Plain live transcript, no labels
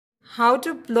how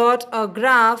to plot a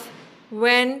graph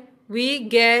when we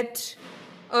get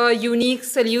a unique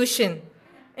solution.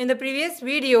 In the previous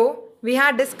video, we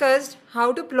had discussed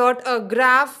how to plot a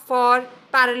graph for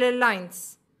parallel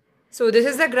lines. So this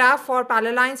is the graph for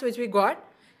parallel lines which we got.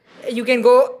 You can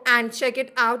go and check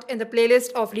it out in the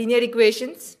playlist of linear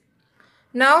equations.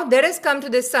 Now there is come to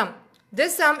this sum.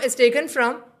 This sum is taken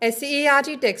from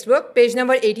SCERT textbook, page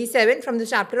number 87, from the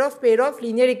chapter of pair of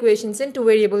linear equations in two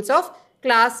variables of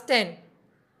class 10.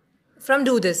 From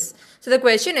Do This. So the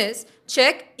question is,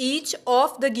 check each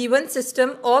of the given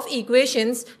system of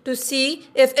equations to see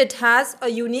if it has a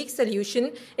unique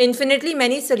solution, infinitely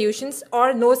many solutions,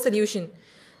 or no solution.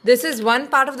 This is one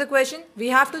part of the question. We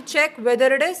have to check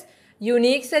whether it is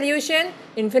unique solution,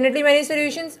 infinitely many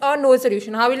solutions, or no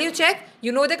solution. How will you check?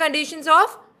 You know the conditions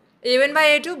of A1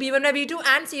 by A2, B1 by B2,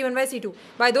 and C1 by C2.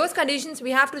 By those conditions, we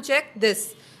have to check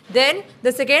this. Then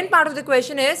the second part of the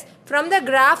question is, from the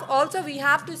graph also we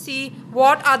have to see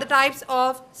what are the types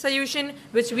of solution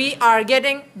which we are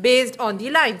getting based on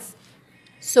the lines.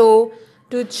 So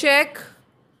to check,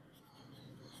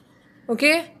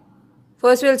 okay,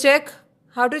 first we'll check.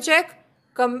 How to check?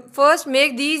 First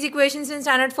make these equations in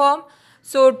standard form.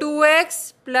 So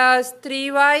 2x plus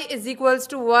 3y is equals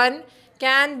to 1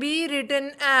 can be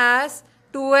written as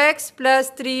 2x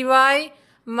plus 3y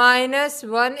minus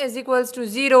 1 is equals to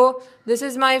 0. This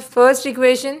is my first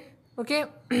equation. Okay.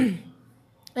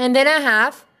 And then I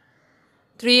have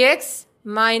 3x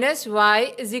minus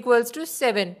y is equals to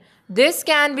 7. This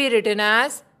can be written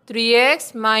as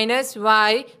 3x minus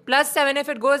y plus 7. If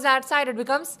it goes that side, it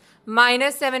becomes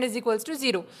minus 7 is equals to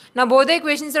 0. Now both the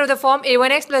equations are of the form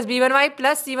a1x plus b1y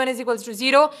plus c1 is equals to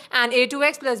 0 and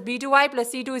a2x plus b2y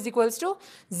plus c2 is equals to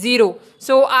 0.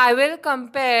 So I will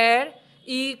compare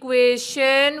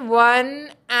equation 1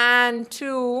 and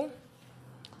 2,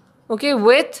 okay,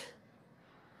 with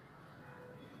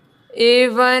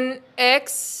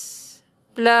a1x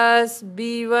plus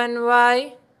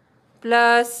b1y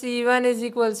plus c1 is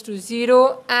equals to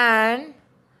 0 and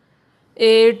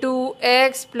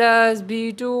a2x plus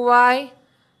b2y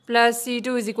plus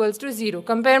c2 is equals to 0.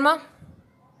 Compare ma.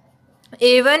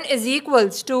 a1 is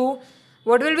equals to,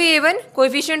 what will be a1?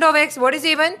 Coefficient of x. What is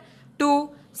a1? 2.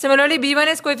 Similarly, b1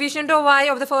 is coefficient of y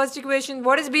of the first equation.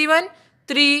 What is b1?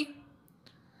 3.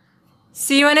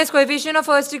 c1 is coefficient of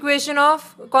first equation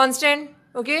of constant.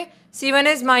 Okay. c1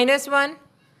 is minus 1.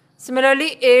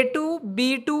 Similarly, a2,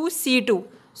 b2, c2.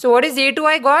 So what is a2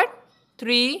 I got?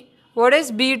 3. What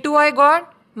is b2 I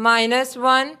got? Minus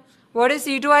 1. What is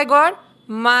c2 I got?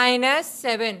 Minus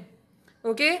 7.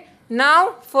 Okay.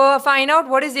 Now for find out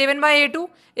what is a1 by a2.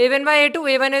 a1 by a2,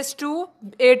 a1 is 2,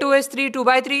 a2 is 3, 2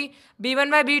 by 3.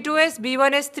 b1 by b2 is,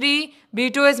 b1 is 3,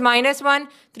 b2 is minus 1.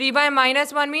 3 by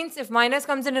minus 1 means if minus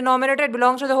comes in denominator, it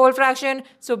belongs to the whole fraction.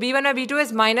 So b1 by b2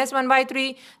 is minus 1 by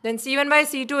 3. Then c1 by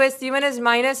c2 is, c1 is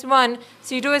minus 1,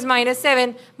 c2 is minus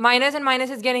 7. Minus and minus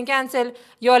is getting cancelled.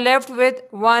 You are left with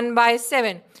 1 by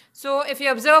 7. So if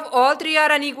you observe, all three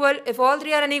are unequal. If all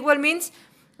three are unequal means,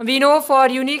 we know for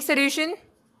unique solution,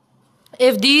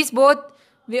 if these both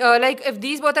if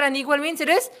these both are unequal means it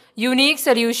is unique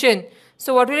solution.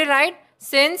 So what will you write?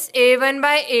 Since a1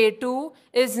 by a2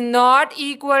 is not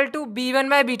equal to b1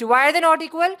 by b2. Why are they not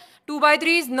equal? 2 by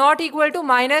 3 is not equal to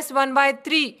minus 1 by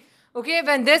 3. Okay,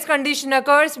 when this condition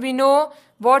occurs, we know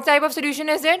what type of solution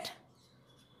is it?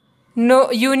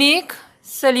 No unique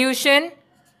solution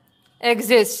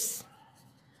exists.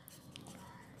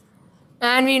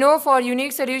 And we know for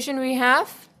unique solution we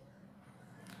have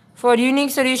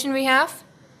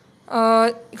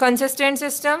consistent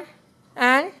system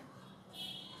and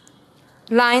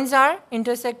lines are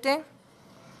intersecting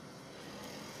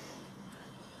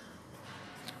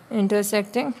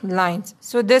lines.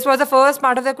 So this was the first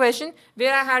part of the question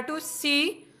where I had to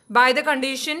see by this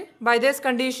condition,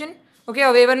 okay,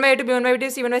 of a1 by a2, b1 by b2,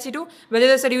 c1 by c2, whether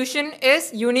the solution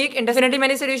is unique, infinitely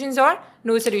many solutions, or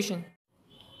no solution.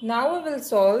 Now we will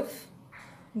solve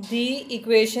the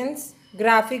equations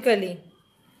graphically.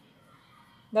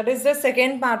 That is the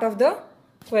second part of the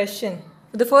question.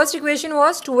 The first equation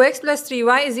was 2x plus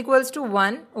 3y is equals to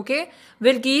 1. Okay.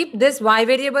 We'll keep this y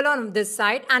variable on this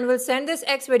side and we'll send this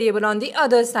x variable on the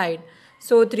other side.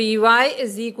 So 3y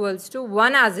is equals to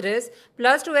 1 as it is.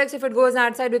 Plus 2x, if it goes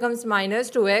that side, becomes minus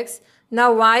 2x.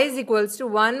 Now y is equals to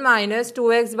 1 minus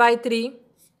 2x by 3.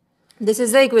 This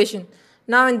is the equation.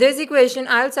 Now in this equation,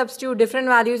 I'll substitute different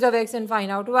values of x and find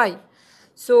out y.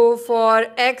 So for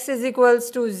x is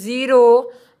equals to 0,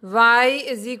 y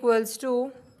is equals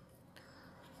to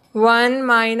 1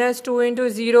 minus 2 into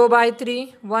 0 by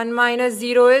 3. 1 minus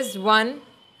 0 is 1.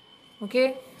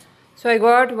 Okay. So I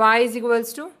got y is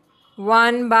equals to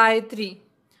 1 by 3.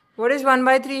 What is 1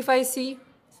 by 3 if I see?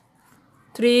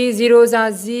 3 zeros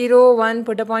are 0, 1,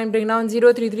 put a point, bring down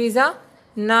 0, 3 threes are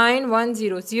 9, 1,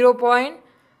 0,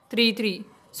 0.33.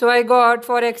 So I got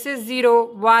for x is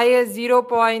 0, y is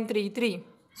 0.33.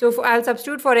 So I'll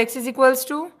substitute for x is equals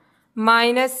to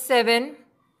minus 7,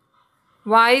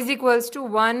 y is equals to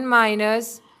 1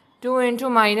 minus 2 into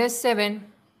minus 7.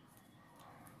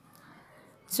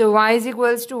 So y is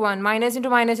equals to 1. Minus into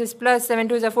minus is plus. 7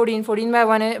 2 is 14. 14 by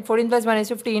 1, 14 plus 1 is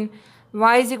 15.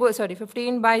 Y is equal,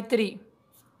 15 by 3.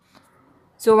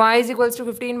 So y is equals to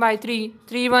 15 by 3.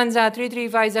 3 1s are 3, 3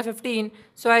 5s are 15.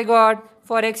 So I got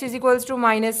for x is equals to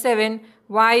minus 7,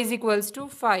 y is equals to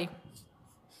 5.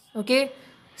 Okay.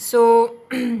 So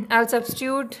I'll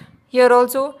substitute here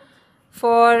also.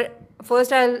 For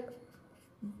first I'll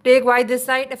take y this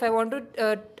side. If I want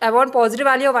to, I want positive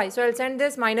value of y. So I'll send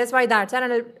this minus y that side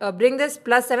and I'll bring this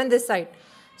plus 7 this side.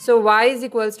 So y is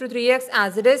equals to 3x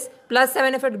as it is. Plus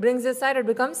 7 if it brings this side, it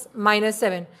becomes minus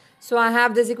 7. So I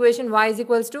have this equation y is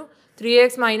equals to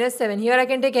 3x minus 7. Here I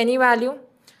can take any value.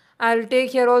 I'll take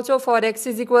here also for x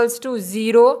is equals to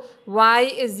 0. Y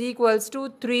is equals to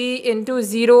 3 into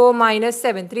 0 minus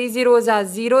 7. 3 zeros are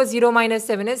 0. 0 minus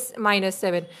 7 is minus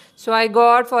 7. So I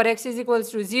got for x is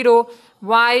equals to 0.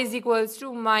 Y is equals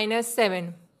to minus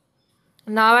 7.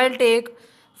 Now I'll take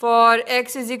for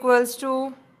x is equals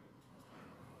to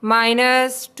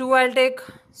minus 2. I'll take.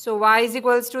 So y is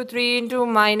equals to 3 into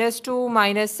minus 2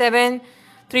 minus 7.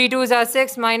 3 2s are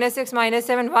 6, minus 6 minus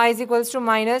 7, y is equals to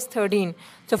minus 13.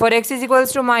 So for x is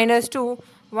equals to minus 2,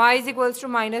 y is equals to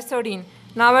minus 13.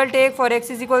 Now I'll take for x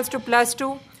is equals to plus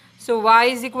 2. So y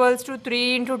is equals to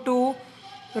 3 into 2,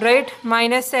 right,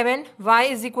 minus 7. Y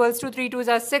is equals to 3 2s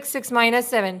are 6, 6 minus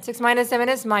 7. 6 minus 7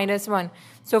 is minus 1.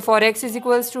 So for x is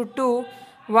equals to 2,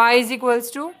 y is equals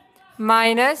to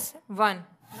minus 1.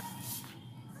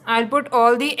 I'll put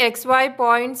all the xy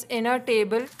points in a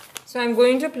table. So I'm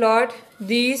going to plot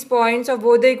these points of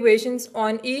both the equations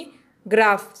on a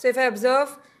graph. So if I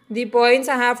observe the points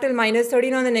I have till minus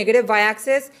 13 on the negative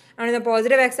y-axis, and on the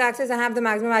positive x-axis I have the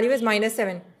maximum value is minus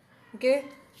 7. Okay.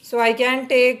 So I can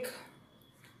take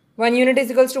 1 unit is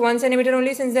equals to 1 centimeter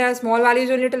only, since there are small values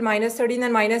only till minus 13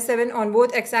 and minus 7 on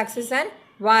both x-axis and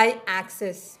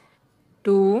y-axis.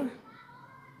 2,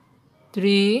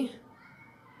 3,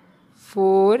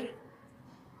 4,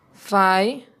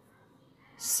 5,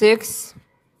 6.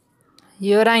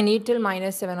 Here I need till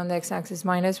minus 7 on the x-axis.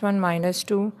 Minus 1, minus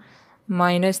 2,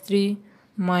 minus 3,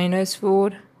 minus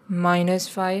 4, minus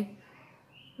 5,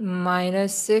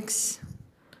 minus 6,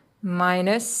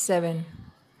 minus 7.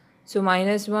 So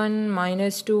minus 1,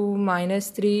 minus 2, minus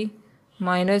 3,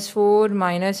 minus 4,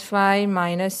 minus 5,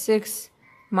 minus 6,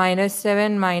 minus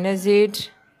 7, minus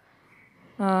 8,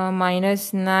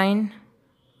 minus 9,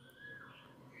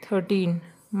 13,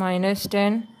 minus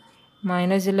 10,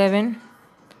 minus 11,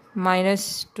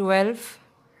 minus 12,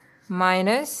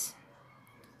 minus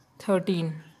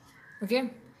 13. Okay.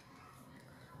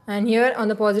 And here on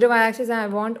the positive y-axis I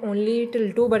want only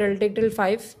till 2, but I'll take till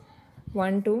 5.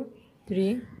 1, 2,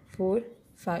 3, 4,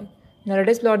 5. Now let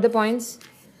us plot the points.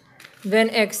 When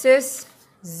x is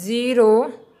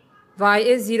 0, y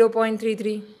is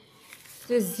 0.33.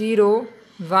 So 0,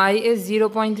 y is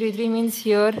 0.33 means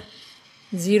here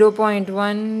 0.1,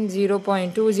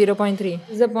 0.2, 0.3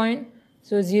 is the point.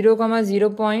 So 0,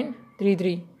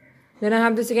 0.33. Then I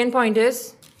have the second point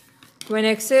is when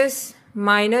x is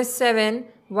minus 7,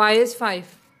 y is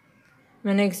 5.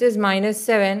 When x is minus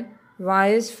 7, y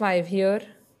is 5 here.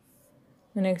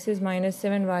 When x is minus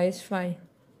 7, y is 5.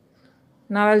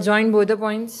 Now I'll join both the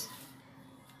points.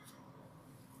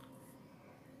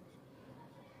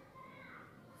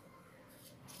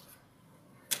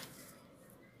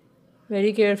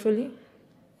 Very carefully.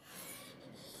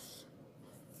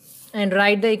 And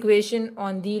write the equation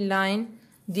on the line.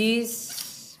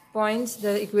 These points,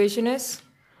 the equation is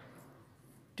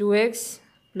 2x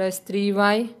plus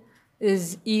 3y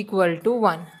is equal to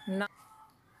 1.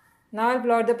 Now I'll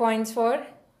plot the points for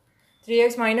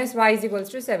 3x minus y is equals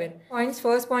to 7. Points.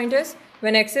 First point is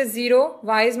when x is 0,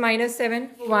 y is minus 7.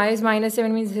 Y is minus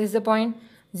 7 means this is the point.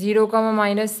 0,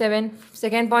 minus 7.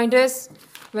 Second point is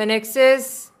when x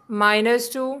is minus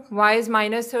 2, y is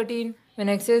minus 13. When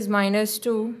x is minus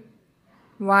 2,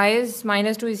 y is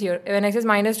minus 2 is here. When x is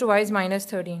minus 2, y is minus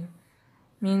 13.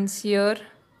 Means here,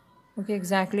 okay,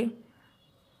 exactly.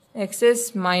 X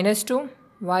is minus 2,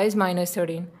 y is minus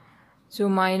 13. So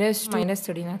minus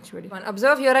 13 actually.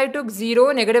 Observe here I took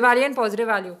 0, negative value and positive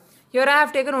value. Here I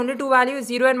have taken only two values,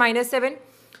 0 and minus 7.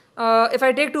 If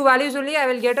I take two values only, I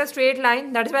will get a straight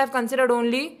line. That is why I have considered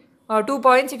only 2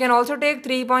 points. You can also take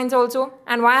 3 points also.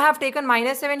 And why I have taken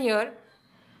minus 7 here?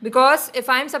 Because if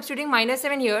I am substituting minus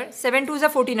 7 here, 7 2s are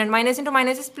 14 and minus into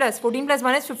minus is plus. 14 plus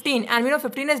 1 is 15 and we know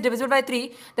 15 is divisible by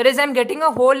 3. That is, I am getting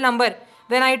a whole number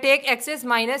when I take x is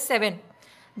minus 7.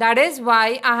 That is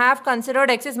why I have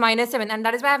considered x is minus 7 and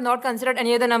that is why I have not considered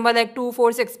any other number like 2,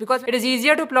 4, 6 because it is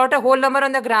easier to plot a whole number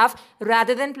on the graph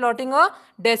rather than plotting a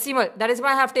decimal. That is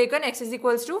why I have taken x is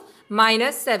equals to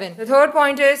minus 7. The third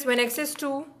point is when x is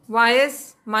 2, y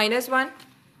is minus 1.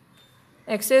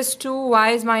 X is 2,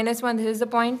 y is minus 1. This is the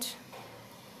point.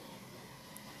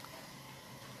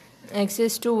 X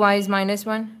is 2, y is minus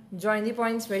 1. Join the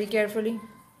points very carefully.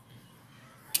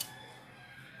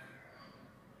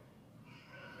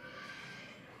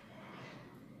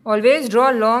 Always draw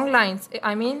long lines.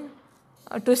 I mean,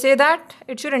 to say that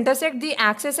it should intersect the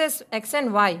axes x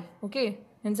and y. Okay.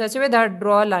 In such a way that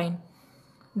draw a line.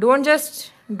 Don't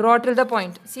just draw till the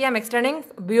point. See, I am extending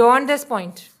beyond this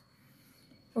point.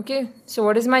 Okay, so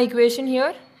what is my equation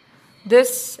here?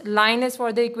 This line is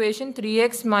for the equation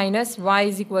 3x minus y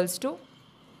is equals to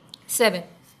 7.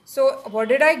 So what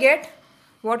did I get?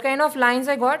 What kind of lines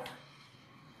I got?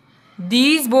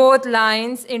 These both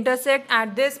lines intersect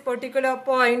at this particular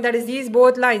point. That is these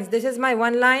both lines. This is my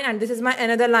one line and this is my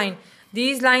another line.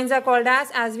 These lines are called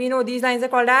as we know, these lines are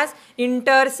called as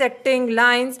intersecting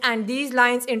lines and these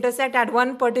lines intersect at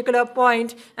one particular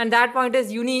point and that point is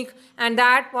unique and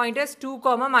that point is 2,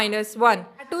 minus 1. I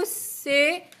had to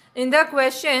say in the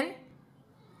question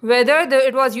whether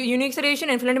it was unique solution,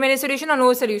 infinite solution or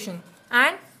no solution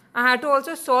and I had to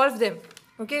also solve them.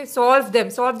 Okay, solve them.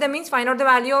 Solve them means find out the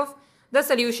value of the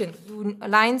solution.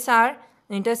 Lines are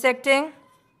intersecting.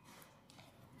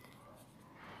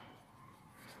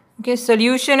 Okay,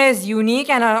 solution is unique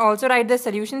and I'll also write the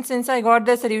solution since I got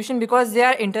the solution because they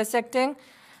are intersecting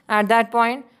at that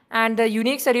point and the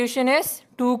unique solution is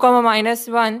 2, minus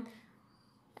 1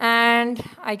 and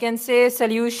I can say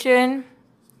solution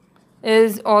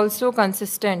is also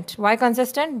consistent. Why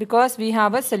consistent? Because we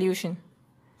have a solution.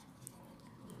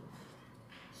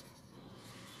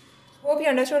 Hope you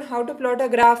understood how to plot a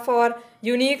graph for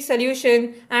unique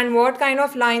solution and what kind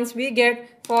of lines we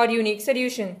get for unique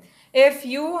solution. If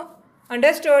you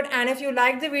understood and if you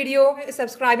liked the video,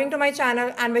 subscribing to my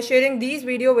channel and by sharing these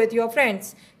videos with your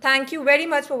friends. Thank you very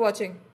much for watching.